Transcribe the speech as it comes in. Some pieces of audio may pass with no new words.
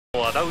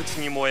仇討ち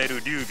に燃え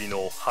る劉備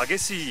の激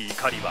しい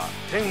怒りは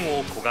天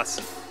を焦が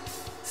し、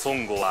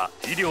孫悟は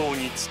医療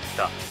に散っ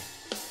た。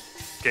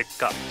結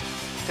果、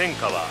天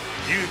下は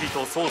劉備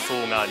と曹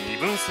操が二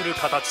分する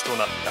形と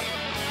なった。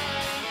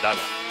だが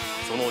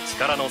その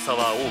力の差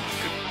は大きく、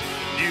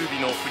劉備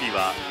の不利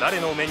は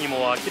誰の目に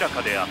も明ら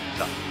かであっ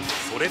た。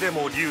それで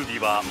も劉備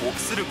は臆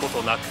するこ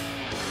となく、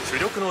主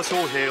力の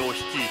将兵を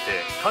率い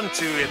て漢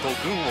中へと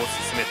軍を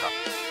進めた。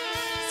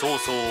曹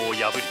操を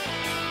破り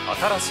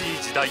新し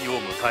い時代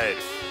を迎える。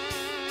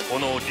こ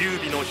の劉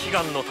備の悲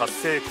願の達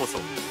成こそ、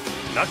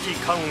亡き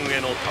関羽へ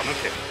の手向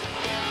け、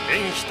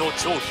延妃と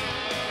張飛、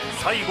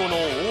最後の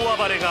大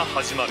暴れが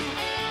始まる。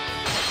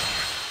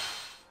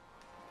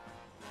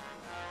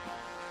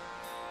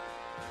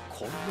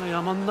こんな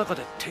山の中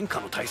で天下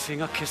の大勢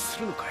が決す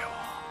るのかよ。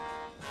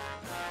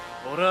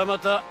俺はま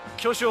た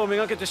巨匠をめ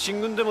がけて進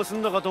軍でもす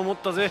んのかと思っ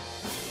たぜ。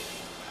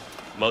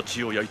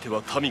町を焼いて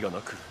は民がな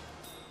く、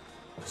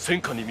戦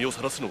火に身を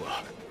さらすの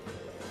は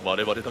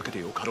我々だけで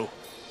よかろう。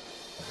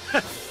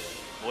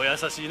お優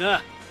しい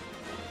な。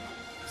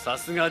さ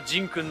すが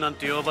仁君なん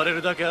て呼ばれ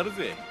るだけある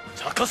ぜ。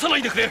茶化さな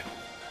いでくれ。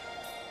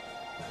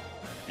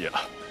いや、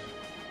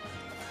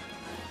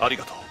あり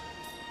がとう。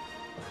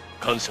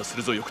感謝す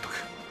るぞ翼徳。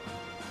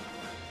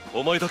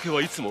お前だけ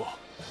はいつも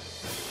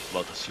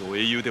私を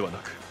英雄ではな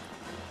く、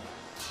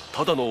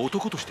ただの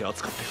男として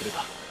扱ってくれ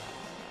た。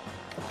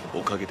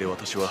おかげで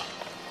私は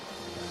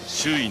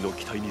周囲の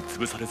期待に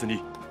潰されず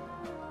に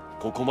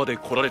ここまで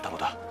来られたの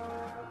だ。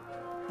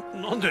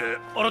なんで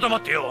改ま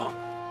ってよ。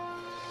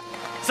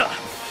さあ、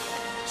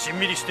しん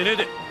みりしてねえ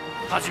で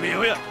始めよ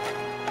うや。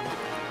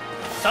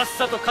さっ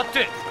さと勝っ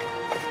て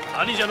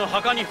兄者の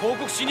墓に報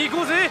告しに行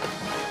こうぜ。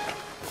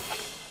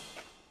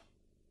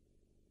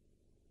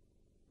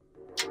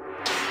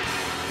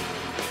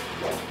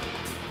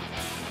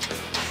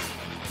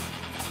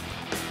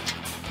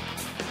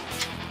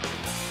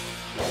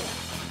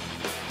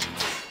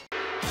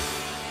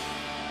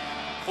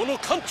この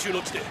漢中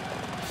の地で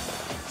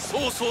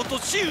曹操と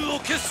雌雄を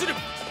決する。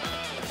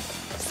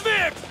進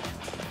め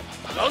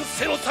乱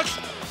世の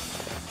先、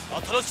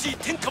新しい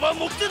天下は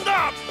目前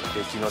だ。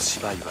敵の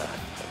芝居は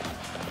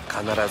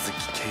必ず奇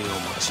形を用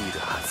いる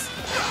はず。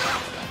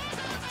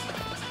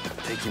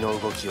敵の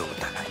動きを疑い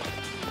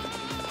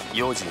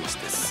用心し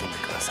て進んで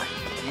ください。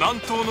南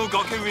東の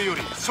崖上よ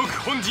り蜀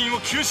本陣を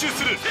吸収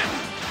する。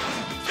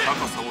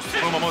高さをそ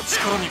のまま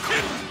力に変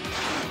える。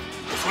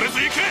恐れず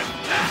行け。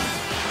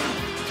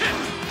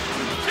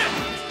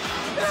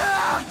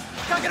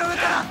崖の上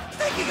から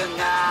敵軍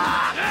が。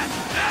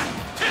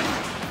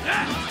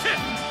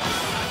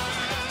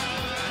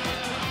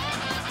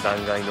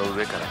断崖の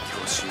上から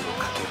強襲を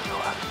かけるの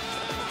は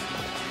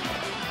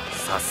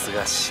さす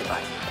が芝居。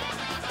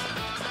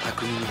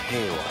巧みに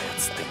兵を操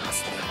っていま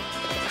すね。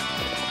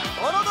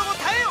者ども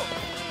耐えよ。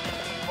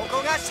こ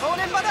こが正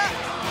念場だ。わ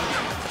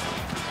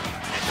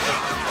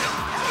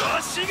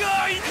し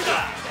が相手だ。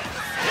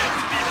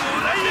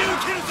もらい受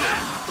けるぞ。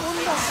どん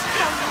な失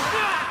敗も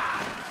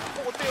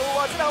お手を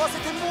煩わせ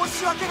て申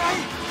し訳ない。い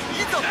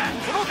ざこの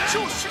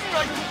超春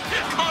来と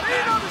華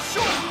麗なる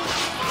勝負。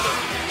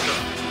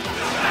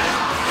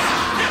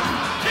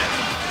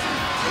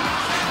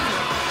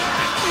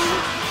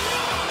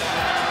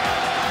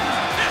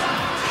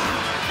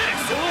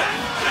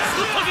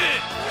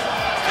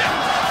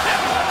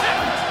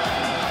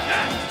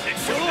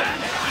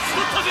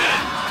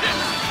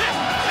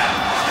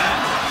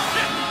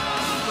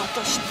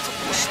私と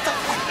したこ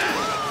とは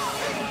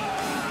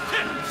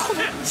こ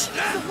の小さ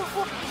な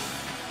は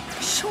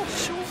少々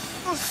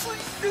薄い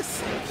で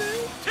すね。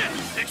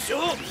敵将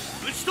討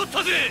ち取っ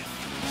たぜ。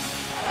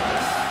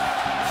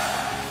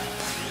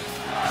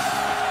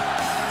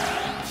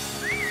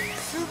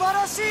素晴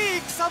らしい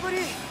戦ぶり。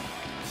よ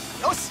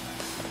し、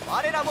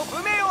我らも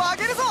武名を上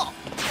げるぞ。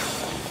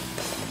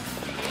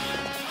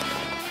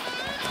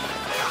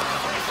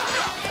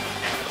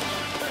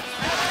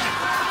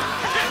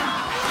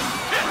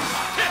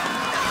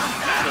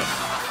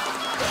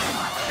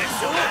敵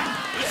将討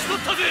ち取っ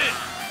たぜ。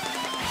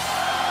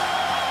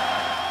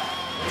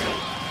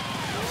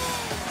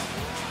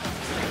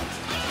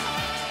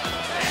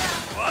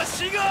わ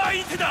しが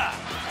相手だ。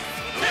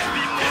その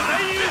首もら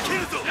い受け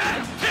るぞ。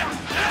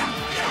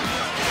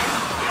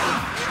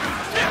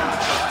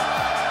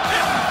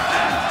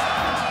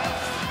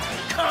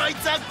こい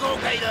つは豪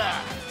快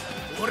だ。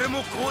俺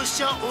もこうし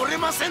ちゃ折れ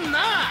ません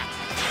な。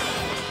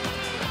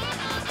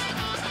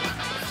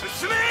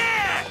進め。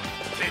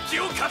敵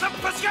を片っ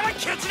端から蹴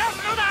散らす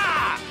のだ。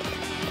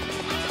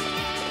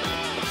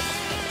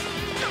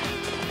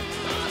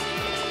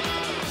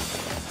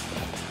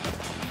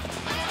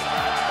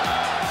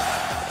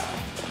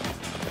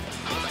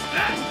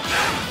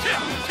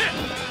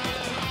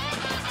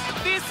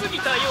出過ぎ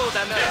たよう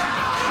だな。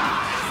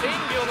千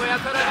両の輩に負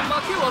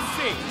けは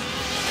せん。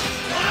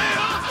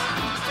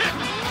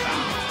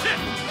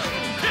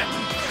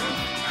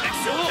敵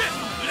将討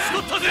ち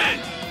取ったぜ。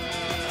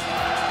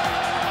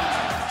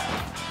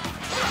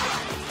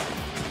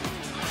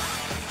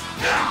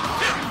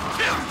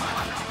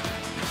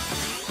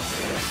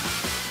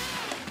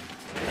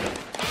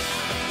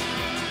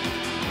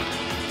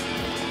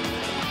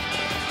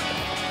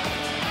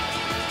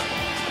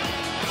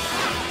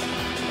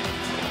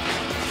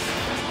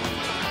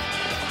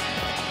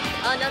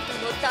なた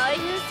も大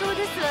変そう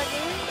ですわね。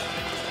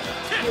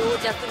病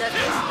弱な天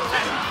使で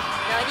は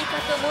何か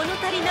と物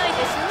足りない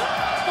でしょ。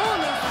方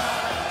面様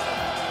は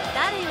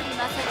誰より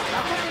勝る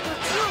誠と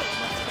知をお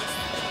持ちで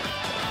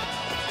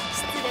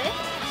す。失礼、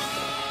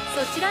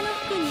そちらの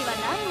服にはな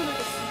いもので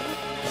すね。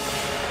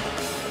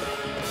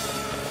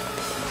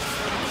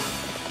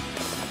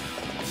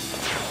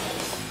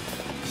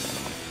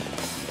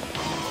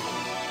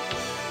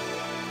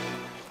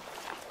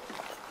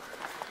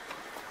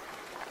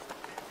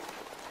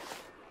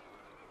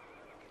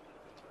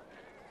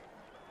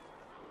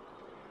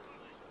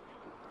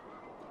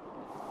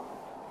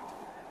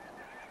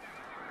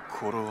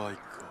頃合い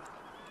か。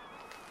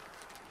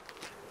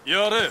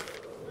やれ。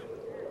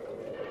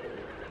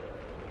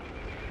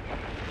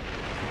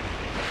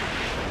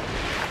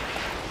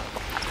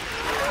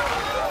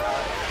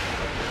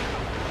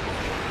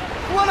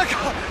罠か。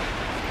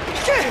引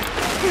け。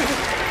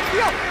い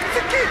や、接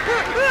近。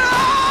うわ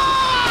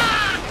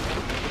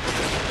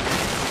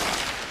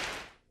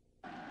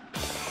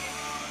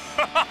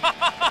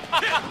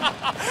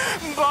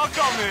ーバカ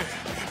め、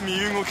身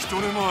動き取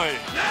れまい。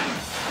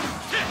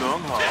だが安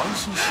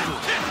心しろ。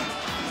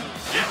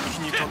一気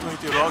に叩い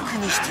て楽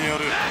にしてや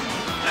る。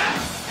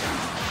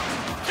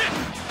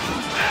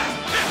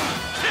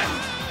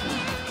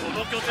こ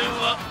の拠点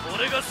は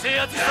俺が制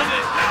圧したぜ。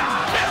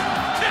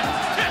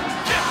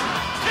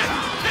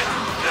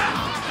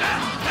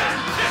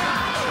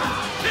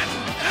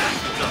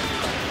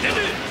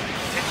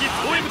敵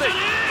防衛部隊、我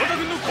が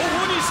軍の後方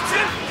に出現。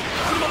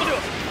このままでは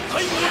背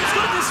後を突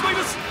かれてしまいま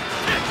す。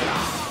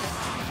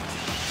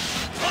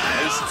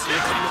演出怒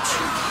りの地、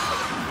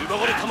奪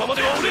われたまま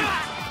ではおれん。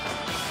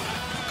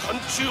漢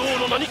中王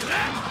の何か、こ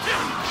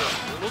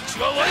の地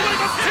は我々が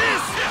制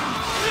す。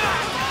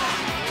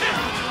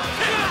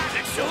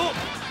敵将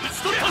討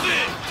ち取ったぜ。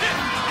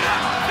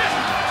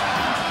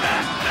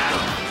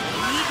お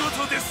見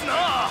事ですな。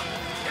我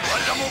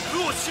らも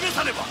武を示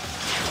さねば。な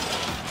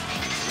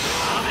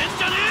めん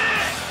じゃねえ。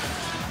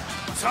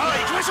さあ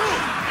行きましょう。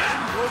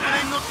大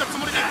船に乗ったつ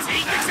もりでつ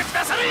いてきてく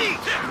だされ。敵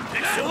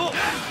将討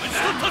ち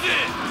取ったぜ。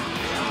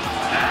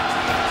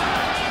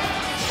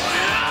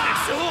敵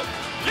将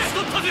討ち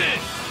取ったぜ。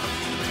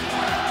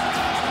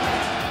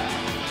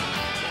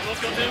この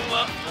拠点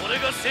は俺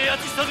が制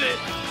圧したぜ。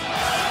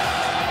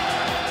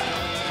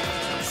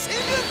進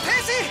軍停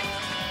止。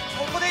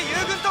ここで友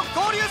軍と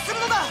合流する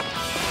のだ。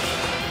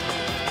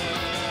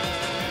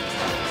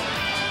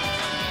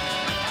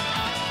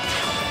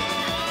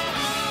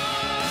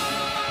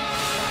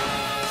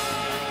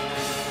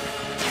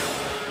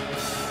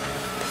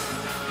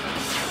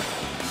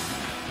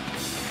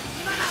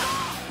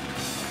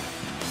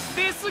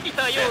出過ぎ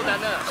たようだな。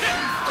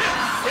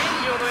千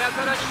両の輩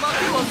に負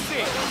けはせ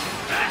ん。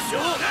敵将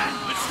討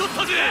ち取った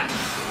ぜ。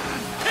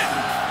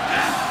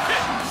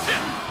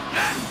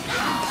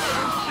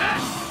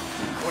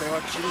これは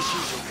厳しい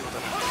状況だ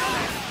な。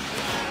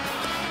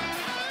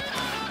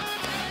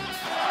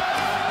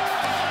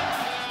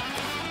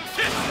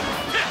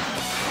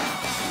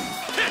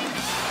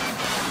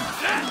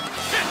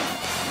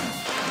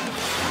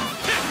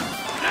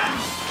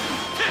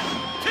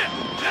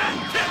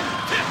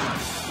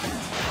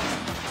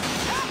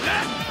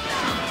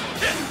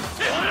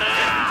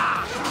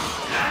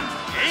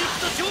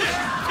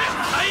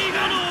最後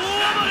の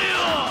大暴れよ。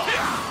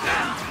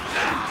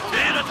おめ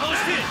えら倒し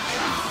て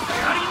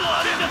光の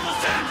あれだと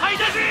先輩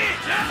だぜ。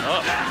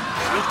ああ、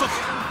よくとく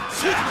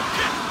そうだ。な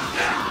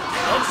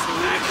んせ上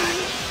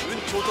軍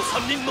長と3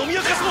人飲み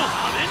明かそう。な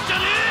めんじゃ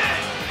ねえ。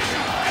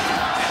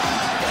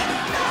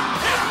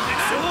敵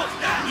将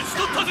討ち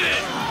取ったぜ。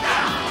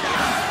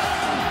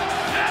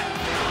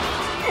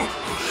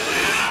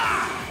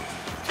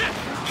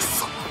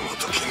その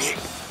時に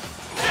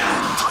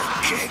体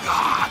型が。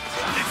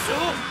敵将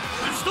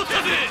討ち取った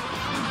ぜ。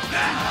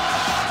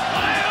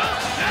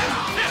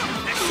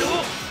敵将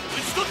討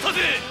ち取ったぜ。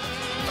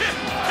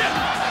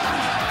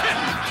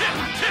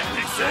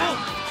敵将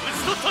討ち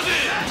取ったぜ。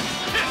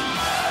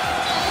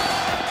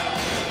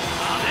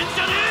なめんじ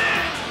ゃねえ。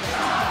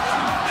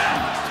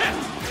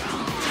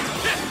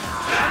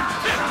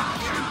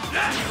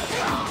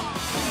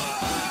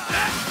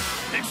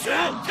敵将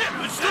討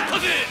ち取った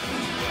ぜ。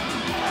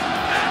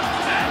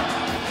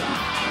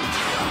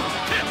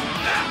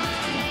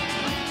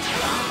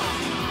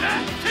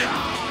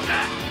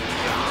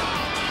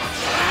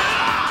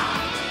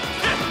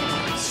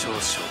少々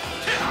厳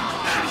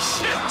し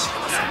いかもしれ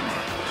ませんね。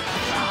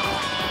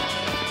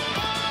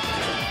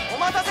お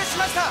待たせし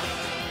ました。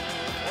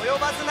及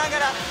ばずなが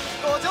ら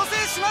ご助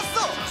勢しますぞ。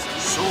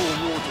そう思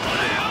うとね。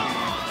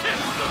す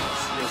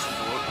やす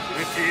とはく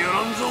れてやら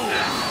んぞ。な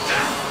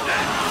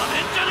め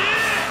んじゃね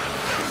え。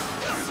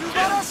素晴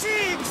らしい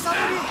戦ぶ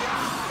り。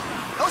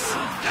よし、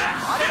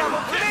我らも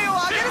船を上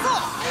げるぞ。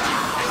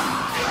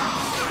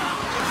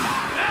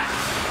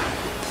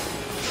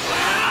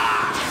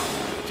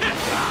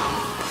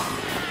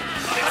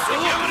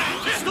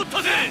討ち取っ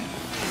たぜ。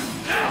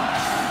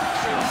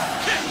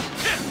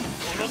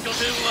この拠点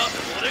は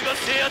俺が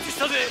制圧し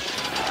たぜ。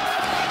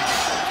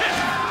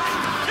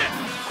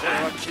これ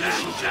は厳厳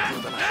しい状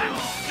況だな。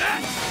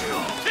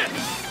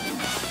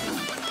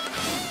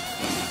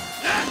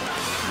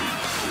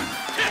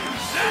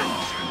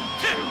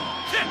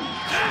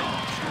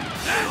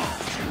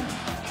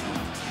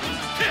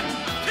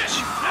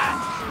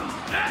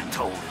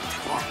倒れて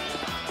は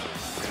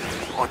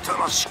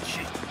新しき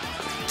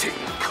天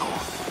下を。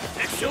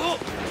敵将討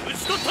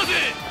ち取ったぜ。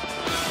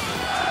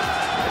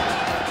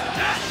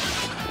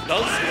ダン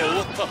スが終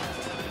わった。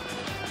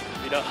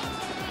皆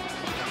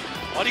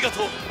ありが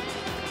とう。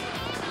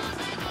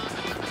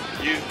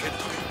龍玄徳、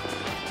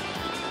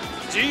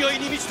仁愛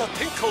に満ちた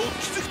天下を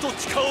築くと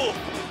誓おう。こ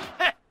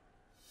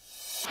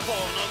の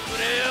プ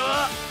レー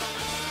は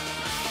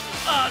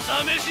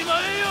朝飯前よ。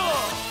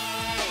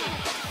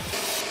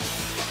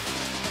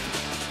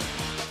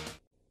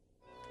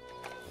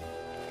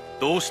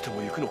どうして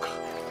も行くのか、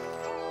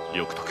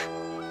翼徳。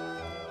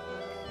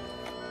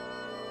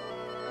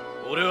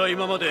俺は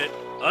今まで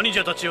兄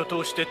者たちを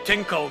通して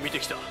天下を見て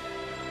きた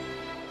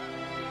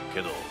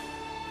けど、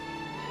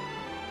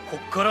こっ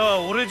から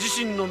は俺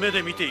自身の目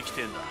で見て生き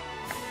てんだ。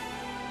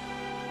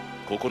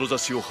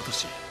志を果た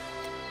し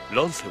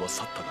乱世は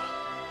去ったが、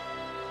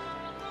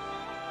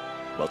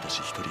私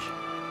一人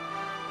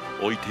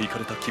置いていか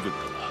れた気分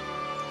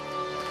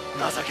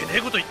だな。情けね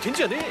えこと言ってん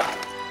じゃねえ。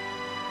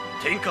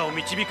天下を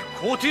導く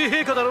皇帝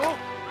陛下だろ。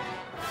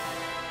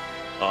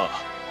ああ、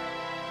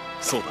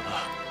そうだな。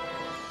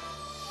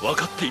分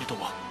かっていると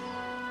も。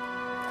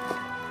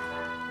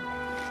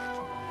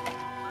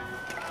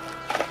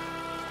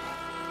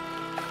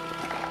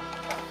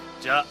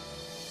じゃあ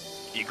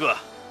行くわ。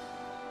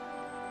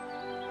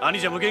兄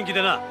者も元気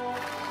でな。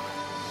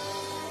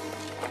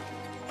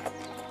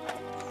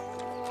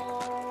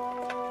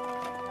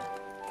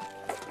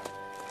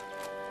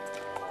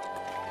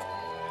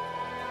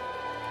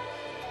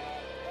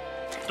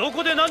ど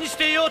こで何し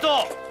ていよう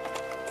と、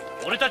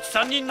俺たち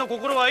3人の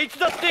心はいつ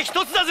だって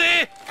一つだ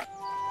ぜ。